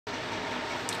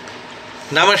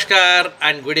Namaskar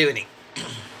and good evening.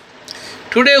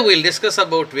 Today we will discuss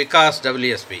about Vikas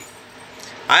WSP.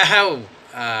 I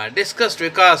have discussed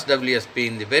Vikas WSP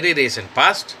in the very recent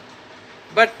past,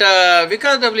 but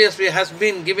Vikas WSP has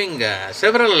been giving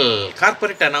several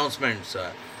corporate announcements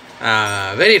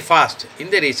very fast in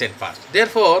the recent past.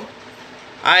 Therefore,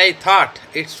 I thought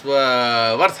it's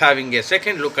worth having a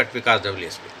second look at Vikas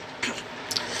WSP.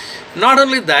 Not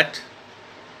only that,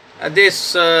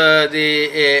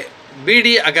 the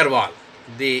B.D. Agarwal,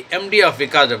 the MD of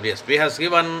Vikas WSP, has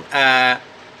given a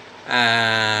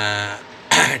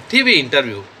TV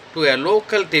interview to a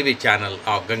local TV channel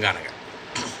of Ganganagar.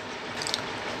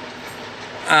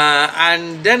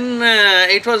 And then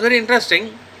it was very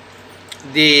interesting.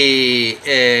 The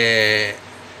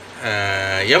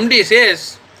MD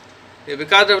says the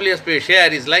Vikas WSP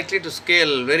share is likely to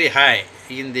scale very high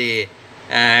in the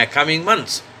coming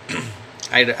months.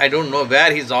 I don't know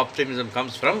where his optimism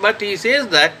comes from, but he says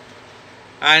that.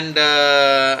 And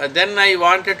then I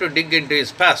wanted to dig into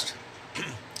his past.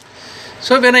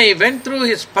 So when I went through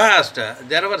his past,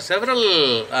 there were several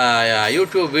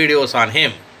YouTube videos on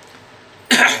him.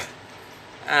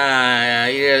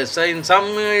 So in some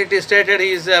it is stated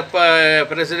he is a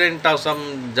president of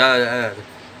some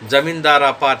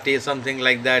Zamindara party, something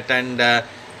like that, and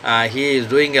he is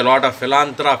doing a lot of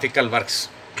philanthropical works.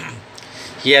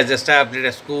 He has established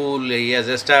a school, he has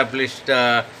established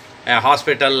a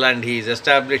hospital, and he is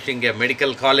establishing a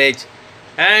medical college,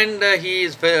 and he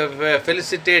is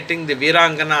felicitating the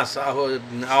Viranganas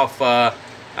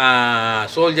of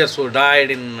soldiers who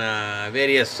died in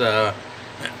various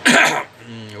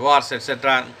wars,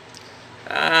 etc.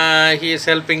 He is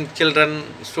helping children,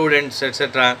 students,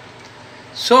 etc.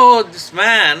 So this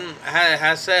man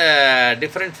has a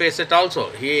different facet also.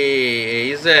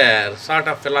 He is a sort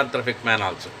of philanthropic man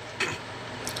also.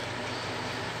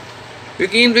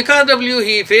 In Vikas W,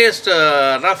 he faced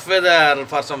rough weather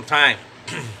for some time,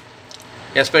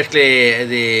 especially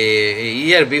the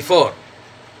year before.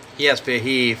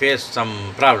 He faced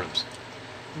some problems.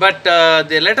 But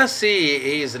let us see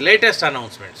his latest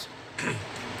announcements.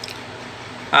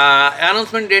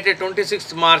 Announcement dated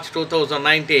 26th March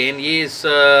 2019 is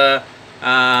about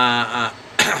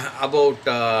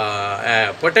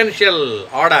a potential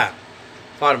order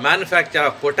for manufacture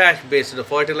of potash-based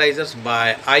fertilizers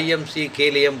by IMC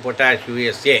Kalium Potash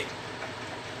USA.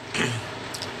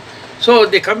 So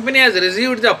the company has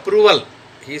received the approval.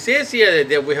 He says here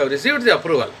that we have received the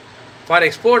approval for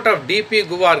export of DP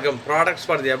Guvargam products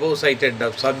for the above cited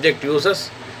subject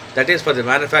uses, that is for the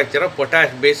manufacture of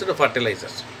potash-based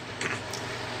fertilizers.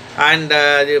 And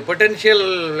the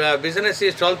potential business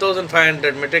is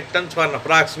 12,500 metric tons for an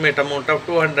approximate amount of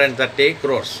 230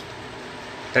 crores.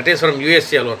 That is from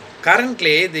USA alone.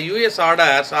 Currently, the US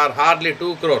orders are hardly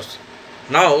 2 crores.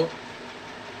 Now,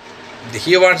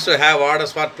 he wants to have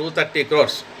orders for 230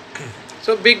 crores.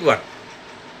 So, big one.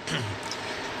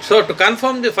 So, to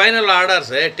confirm the final orders,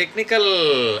 a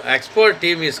technical export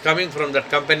team is coming from that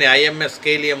company IMS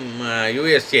Kalium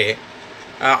USA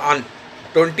on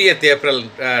 20th April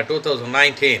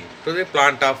 2019 to the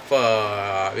plant of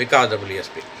Vikas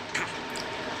WSP.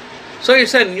 So,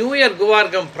 it's a New Year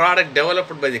Guvargam product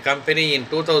developed by the company in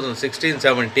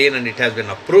 2016-17, and it has been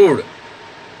approved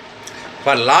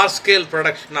for large-scale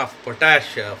production of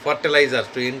potash fertilizers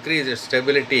to increase its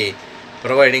stability,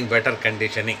 providing better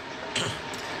conditioning.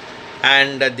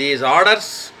 And these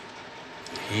orders,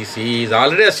 he is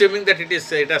already assuming that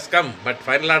it has come, but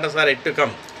final orders are yet to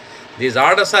come. These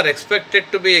orders are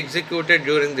expected to be executed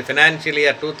during the financial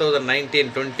year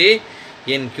 2019-20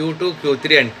 in Q2,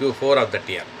 Q3 and Q4 of that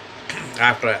year,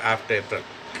 after April,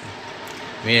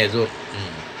 May, June,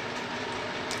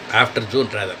 after June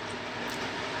rather.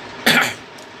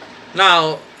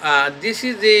 Now, this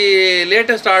is the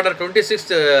latest order,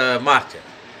 26th March.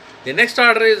 The next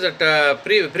order is that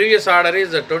previous order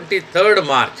is 23rd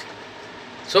March.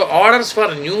 So orders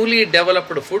for newly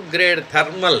developed food grade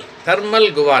thermal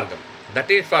guvargam,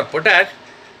 that is for potash.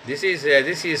 This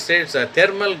is states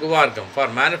thermal guvargam for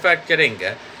manufacturing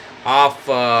of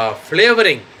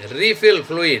flavoring refill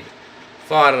fluid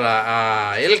for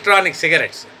electronic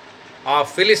cigarettes of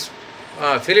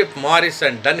Philip Morris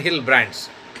and Dunhill brands,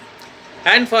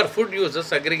 and for food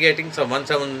users aggregating some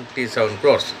 177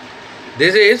 crores.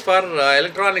 This is for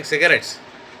electronic cigarettes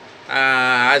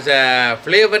as a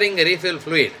flavoring refill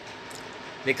fluid.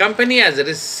 The company has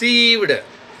received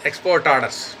export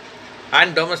orders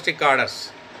and domestic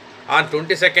orders on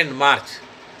 22nd March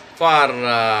for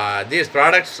these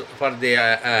products for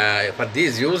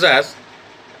these users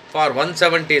for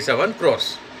 177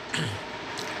 crores.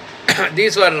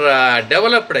 These were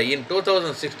developed in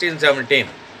 2016-17.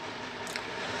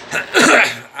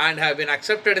 and have been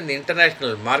accepted in the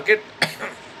international market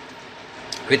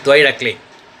with wide acclaim.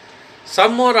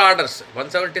 Some more orders,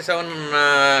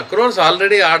 177 crores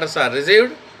already orders are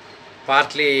received,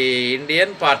 partly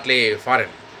Indian, partly foreign,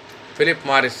 Philip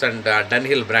Morris and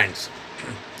Dunhill brands.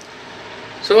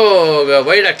 So,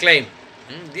 wide acclaim.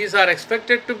 These are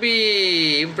expected to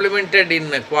be implemented in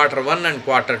quarter 1 and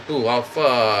quarter 2 of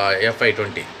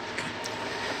FY20.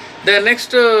 The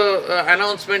next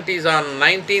announcement is on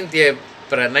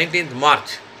 19th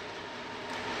March.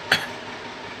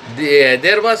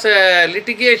 There was a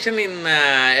litigation in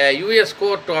a US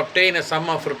court to obtain a sum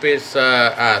of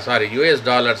US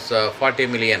dollars 40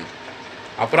 million,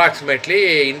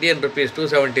 approximately Indian rupees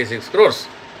 276 crores.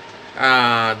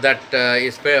 That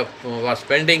was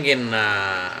pending in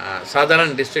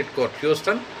Southern District Court,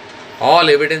 Houston. All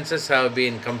evidences have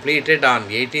been completed on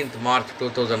 18th March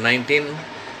 2019.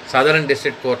 Southern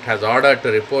District Court has ordered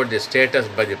to report the status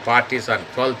by the parties on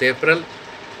 12th April.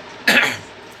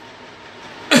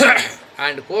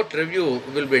 And court review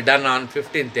will be done on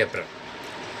 15th April.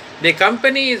 The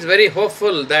company is very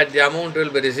hopeful that the amount will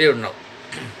be received now.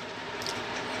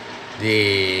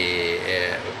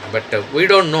 But we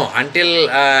don't know until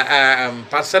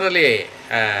personally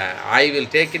I will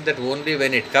take it that only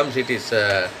when it comes it is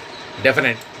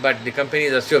definite, but the company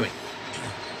is assuming.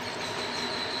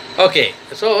 Okay,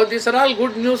 so these are all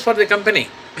good news for the company.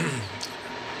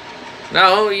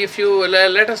 Now, if you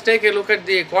let us take a look at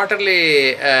the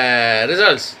quarterly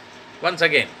results once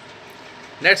again.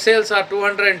 Net sales are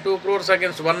 202 crores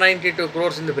against 192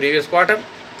 crores in the previous quarter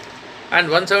and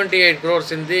 178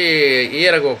 crores in the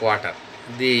year ago quarter.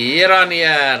 The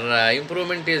year-on-year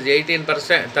improvement is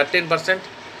 13%,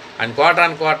 and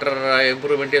quarter-on-quarter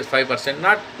improvement is 5%.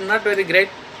 Not very great.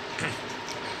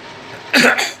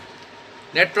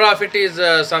 Net profit is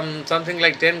something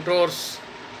like 10 crores.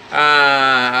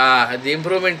 The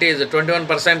improvement is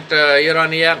 21%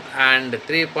 year-on-year and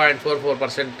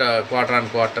 3.44%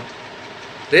 quarter-on-quarter.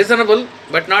 Reasonable,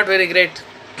 but not very great.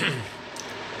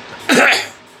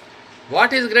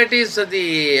 What is great is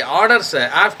the orders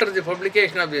after the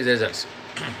publication of these results.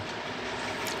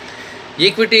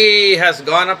 Equity has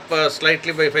gone up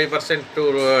slightly by 5%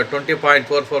 to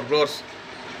 20.44 crores.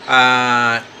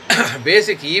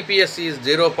 Basic EPS is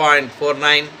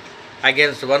 0.49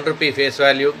 against 1 rupee face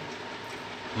value.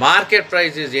 Market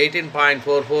price is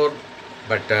 18.44,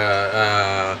 but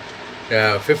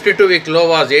 52-week low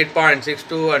was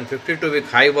 8.62 and 52-week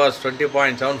high was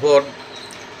 20.74.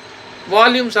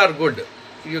 Volumes are good.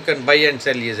 You can buy and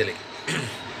sell easily.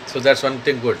 So that's one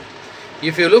thing good.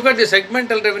 If you look at the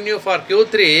segmental revenue for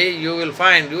Q3, you will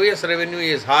find US revenue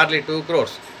is hardly 2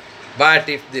 crores. But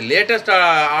if the latest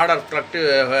order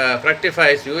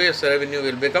fructifies, US revenue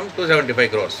will become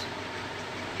 275 crores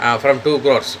from 2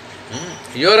 crores.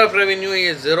 Europe revenue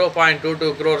is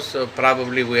 0.22 crores.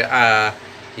 Probably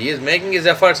he is making his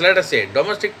efforts. Let us say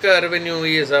domestic revenue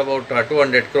is about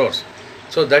 200 crores.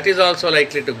 So that is also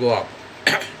likely to go up.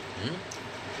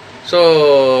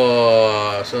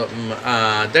 So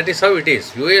that is how it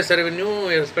is. US revenue,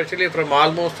 especially from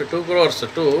almost 2 crores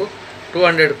to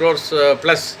 200 crores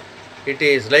plus, it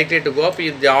is likely to go up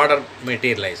if the order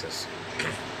materializes.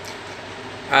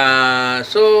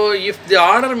 So if the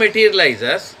order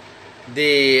materializes,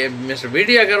 the Mr.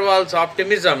 B.D.Agarwal's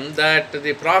optimism that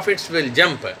the profits will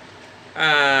jump,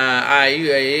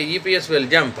 EPS will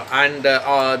jump, and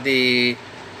the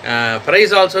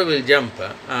price also will jump,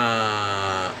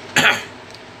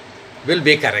 will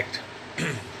be correct.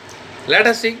 Let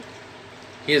us see.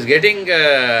 He is getting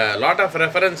a lot of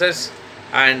references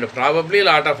and probably a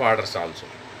lot of orders also.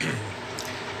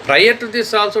 Prior to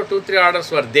this also 2-3 orders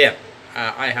were there.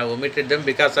 I have omitted them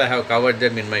because I have covered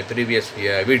them in my previous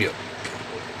video.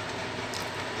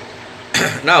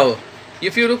 Now,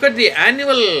 if you look at the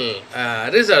annual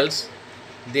results,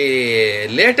 the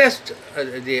latest,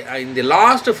 in the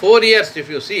last 4 years, if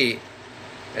you see,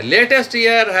 latest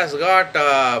year has got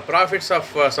profits of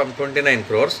some 29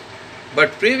 crores,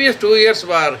 but previous 2 years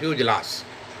were huge loss.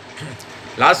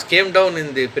 Loss came down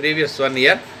in the previous 1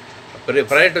 year.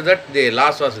 Prior to that, the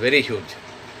loss was very huge.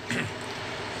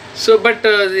 So, but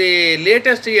the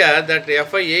latest year, that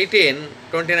FY18,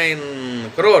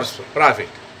 29 crores profit.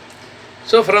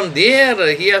 So, from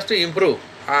there, he has to improve.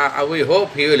 We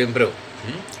hope he will improve.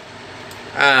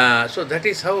 So, that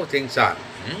is how things are.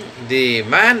 The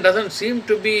man doesn't seem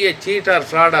to be a cheat or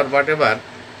fraud or whatever.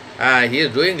 He is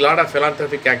doing a lot of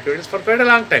philanthropic activities for quite a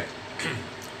long time.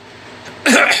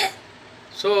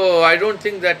 So, I don't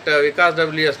think that Vikas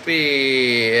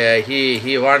WSP,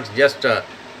 he wants just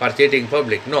for cheating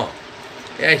public. No.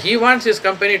 He wants his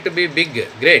company to be big,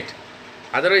 great.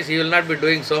 Otherwise, he will not be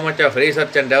doing so much of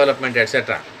research and development,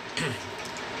 etc.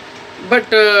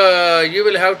 But you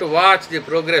will have to watch the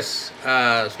progress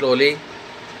slowly,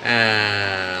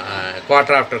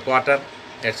 quarter after quarter,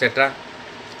 etc.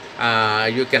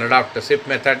 You can adopt the SIP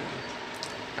method.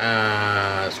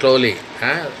 Slowly,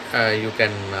 you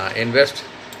can invest.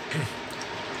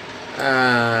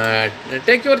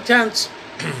 Take your chance.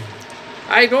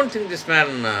 I don't think this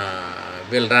man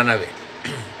will run away.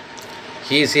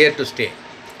 He is here to stay.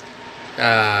 There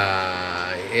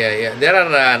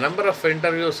are a number of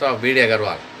interviews of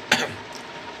B.D.Agarwal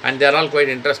and they are all quite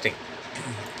interesting.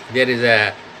 There is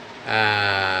a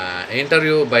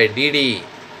interview by D.D.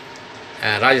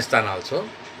 Rajasthan also.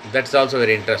 That's also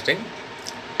very interesting.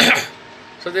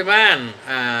 So the man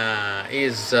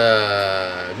is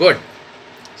good,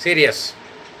 serious.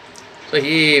 So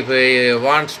he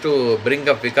wants to bring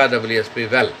up Vikas WSP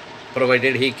well,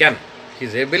 provided he can.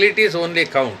 His abilities only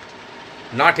count,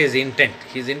 not his intent.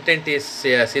 His intent is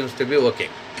seems to be okay.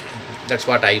 That's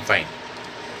what I find.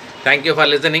 Thank you for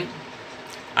listening.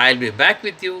 I'll be back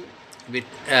with you with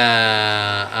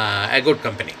a good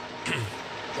company.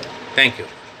 Thank you.